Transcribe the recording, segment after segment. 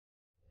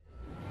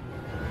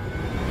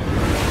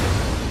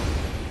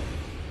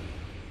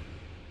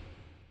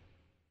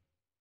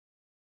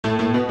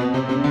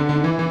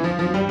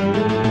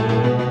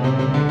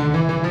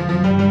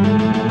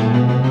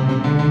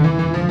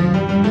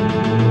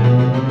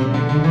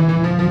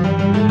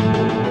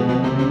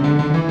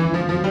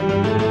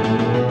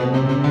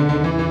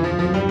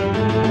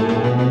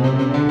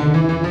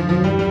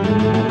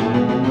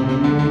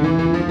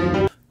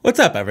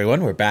up,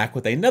 everyone? We're back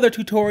with another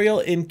tutorial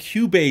in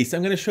Cubase.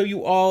 I'm going to show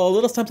you all a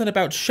little something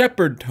about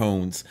Shepard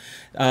tones.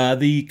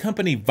 The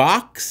company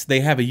Vox, they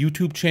have a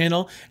YouTube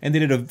channel, and they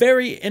did a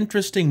very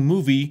interesting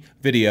movie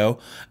video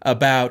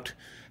about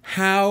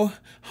how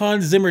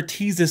Hans Zimmer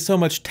teases so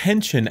much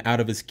tension out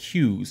of his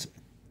cues.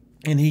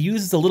 And he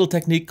uses a little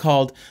technique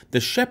called the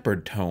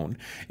Shepard tone,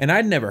 and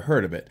I'd never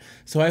heard of it.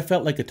 So I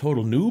felt like a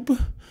total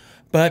noob.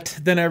 But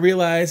then I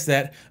realized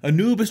that a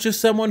noob is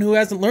just someone who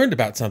hasn't learned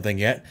about something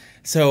yet.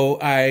 So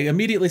I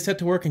immediately set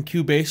to work in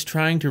Cubase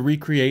trying to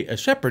recreate a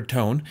Shepard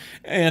tone,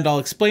 and I'll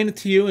explain it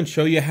to you and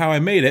show you how I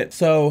made it.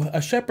 So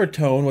a Shepard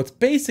tone, what's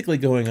basically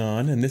going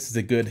on, and this is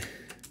a good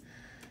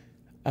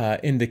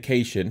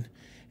indication,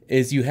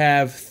 is you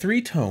have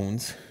three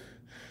tones,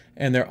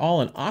 and they're all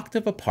an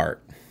octave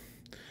apart.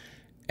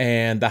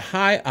 And the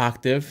high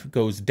octave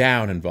goes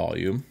down in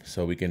volume,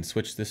 so we can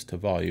switch this to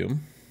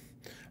volume,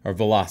 or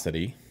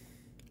velocity.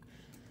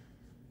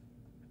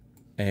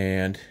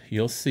 And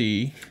you'll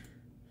see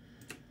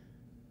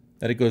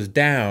that it goes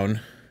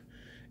down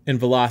in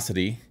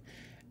velocity,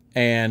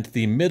 and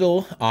the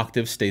middle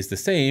octave stays the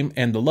same,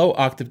 and the low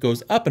octave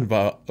goes up in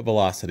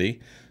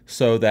velocity,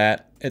 so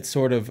that it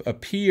sort of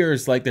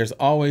appears like there's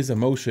always a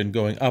motion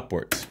going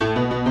upwards.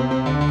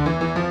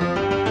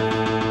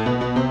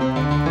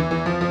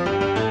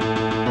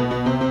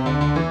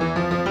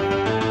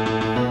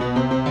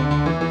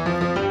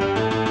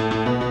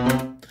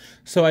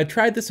 So I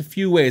tried this a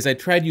few ways. I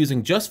tried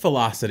using just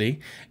velocity,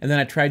 and then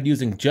I tried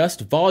using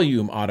just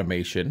volume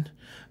automation.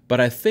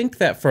 But I think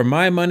that for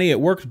my money,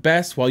 it worked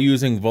best while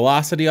using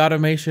velocity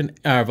automation,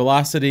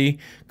 velocity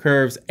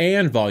curves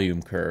and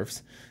volume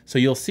curves. So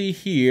you'll see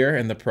here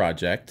in the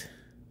project,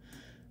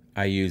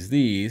 I use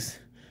these.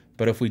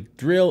 But if we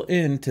drill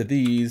into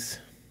these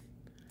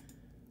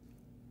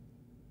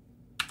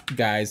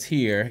guys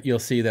here, you'll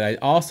see that I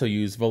also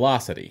use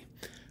velocity.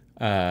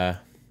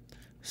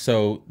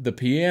 So the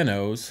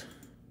pianos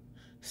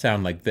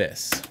sound like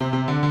this.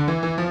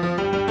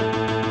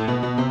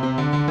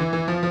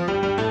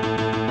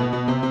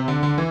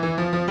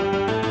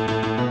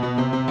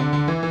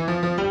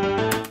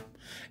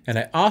 And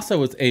I also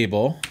was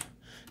able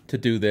to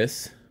do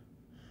this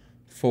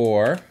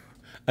for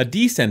a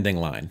descending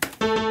line.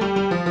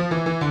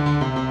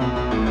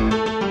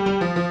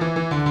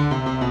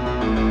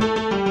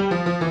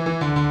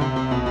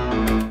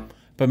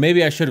 But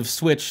maybe I should have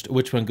switched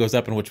which one goes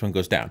up and which one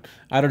goes down.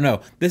 I don't know.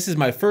 This is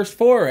my first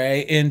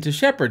foray into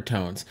Shepard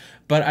tones.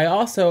 But I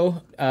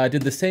also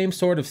did the same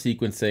sort of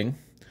sequencing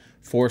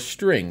for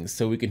strings,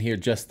 so we can hear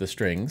just the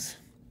strings.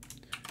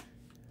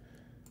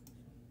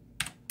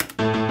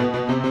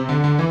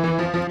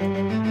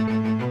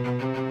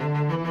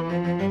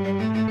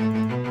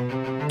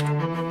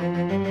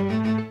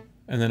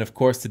 And then, of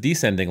course, the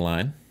descending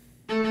line.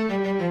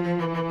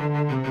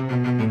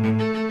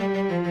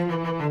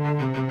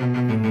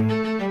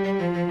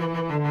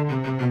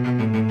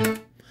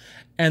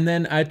 And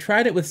then I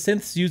tried it with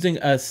synths using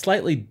a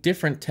slightly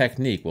different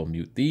technique. We'll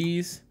mute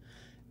these,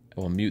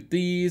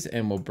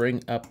 and we'll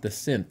bring up the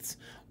synths.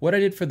 What I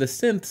did for the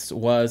synths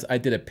was I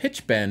did a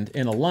pitch bend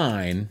in a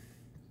line,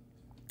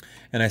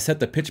 and I set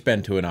the pitch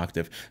bend to an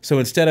octave. So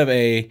instead of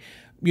a,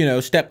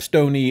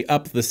 stepstone-y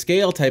up the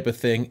scale type of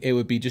thing, it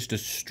would be just a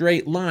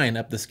straight line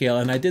up the scale.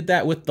 And I did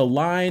that with the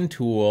line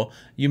tool.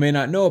 You may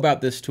not know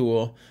about this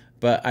tool,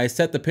 but I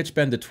set the pitch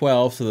bend to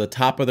 12, so the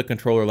top of the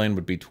controller lane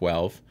would be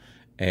 12.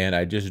 And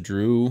I just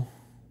drew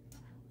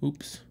a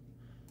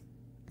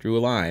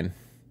line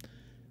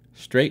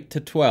straight to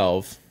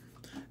 12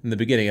 in the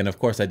beginning. And of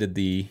course I did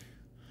the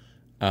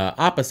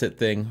opposite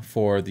thing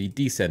for the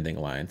descending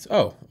lines.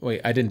 Oh,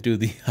 wait, I didn't do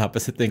the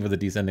opposite thing for the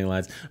descending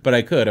lines, but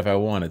I could if I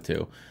wanted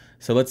to.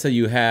 So let's say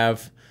you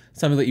have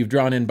something that you've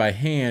drawn in by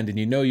hand and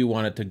you know you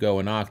want it to go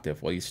an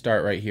octave. Well, you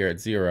start right here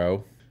at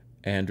 0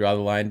 and draw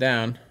the line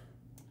down.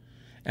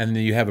 And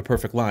then you have a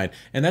perfect line.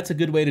 And that's a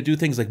good way to do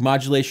things like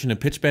modulation and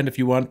pitch bend if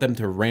you want them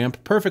to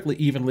ramp perfectly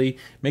evenly.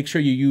 Make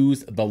sure you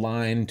use the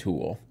line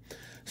tool.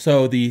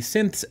 So the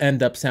synths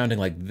end up sounding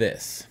like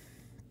this.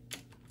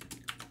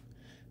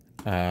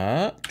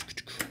 And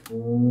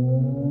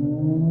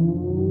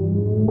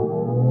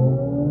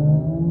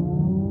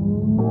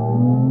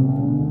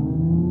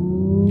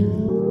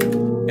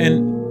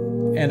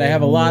I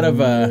have a lot of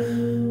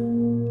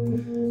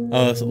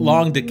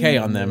long decay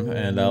on them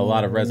and a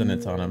lot of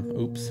resonance on them.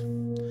 Oops.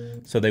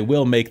 So they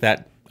will make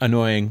that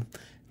annoying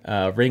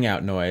ring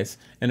out noise.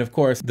 And of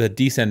course, the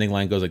descending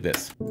line goes like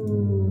this.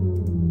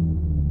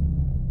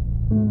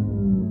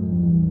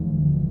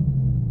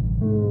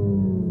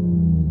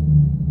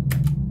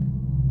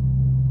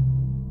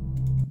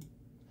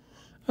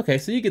 Okay,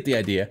 so you get the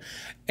idea.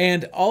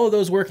 And all of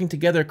those working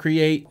together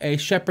create a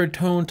Shepard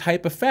tone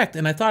type effect.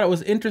 And I thought it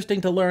was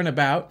interesting to learn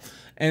about.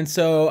 And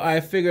so I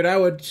figured I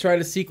would try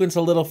to sequence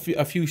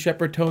a few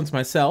Shepard tones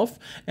myself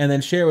and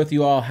then share with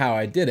you all how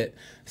I did it.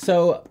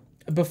 So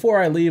before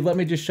I leave, let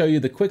me just show you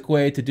the quick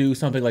way to do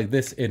something like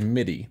this in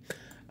MIDI.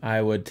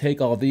 I would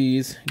take all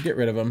these, get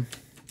rid of them,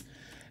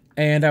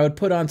 and I would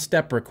put on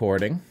step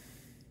recording.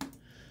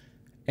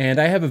 And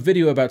I have a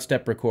video about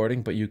step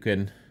recording, but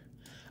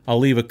I'll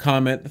leave a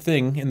comment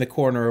thing in the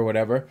corner or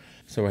whatever.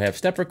 So we have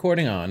step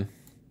recording on,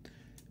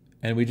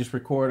 and we just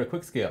record a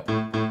quick scale.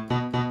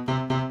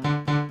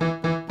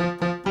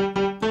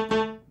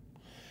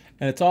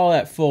 And it's all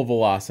at full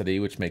velocity,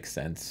 which makes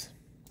sense.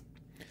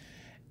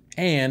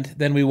 And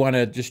then we want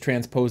to just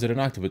transpose it an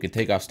octave. We can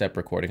take off step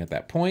recording at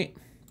that point.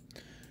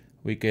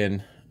 We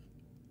can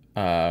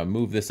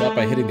move this up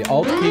by hitting the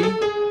Alt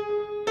key.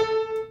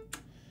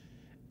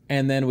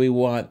 And then we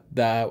want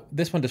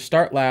this one to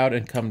start loud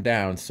and come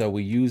down. So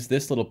we use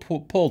this little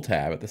pull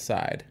tab at the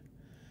side.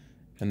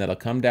 And that'll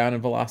come down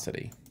in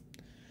velocity.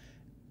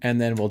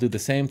 And then we'll do the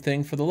same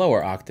thing for the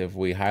lower octave.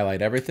 We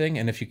highlight everything,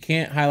 and if you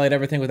can't highlight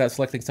everything without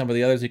selecting some of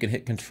the others, you can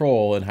hit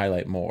Control and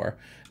highlight more.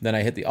 Then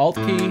I hit the Alt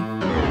key.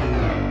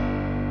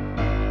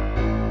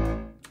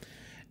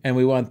 And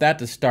we want that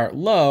to start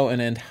low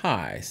and end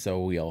high, so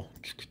we'll...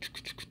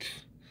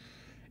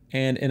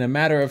 And in a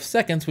matter of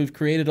seconds, we've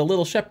created a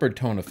little Shepard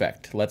tone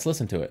effect. Let's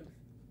listen to it.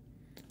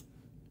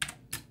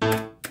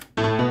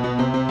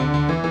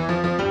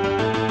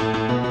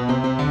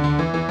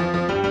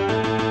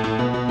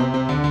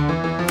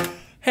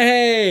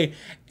 Hey!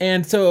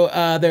 And so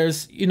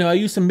there's, I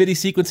use some MIDI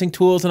sequencing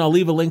tools, and I'll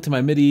leave a link to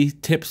my MIDI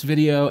tips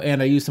video,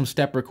 and I use some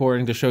step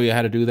recording to show you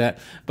how to do that.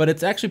 But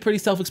it's actually pretty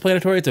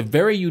self-explanatory. It's a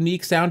very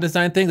unique sound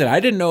design thing that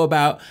I didn't know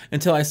about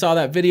until I saw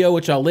that video,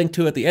 which I'll link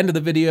to at the end of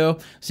the video.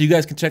 So you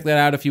guys can check that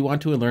out if you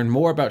want to and learn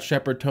more about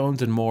Shepard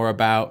tones and more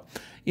about,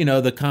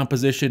 the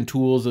composition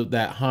tools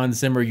that Hans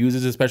Zimmer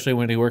uses, especially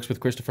when he works with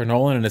Christopher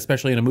Nolan, and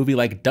especially in a movie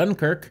like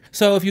Dunkirk.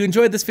 So if you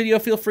enjoyed this video,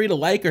 feel free to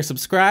like or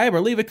subscribe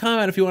or leave a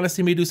comment if you want to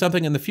see me do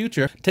something in the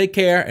future. Take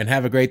care and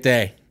have a great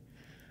day.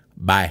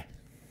 Bye.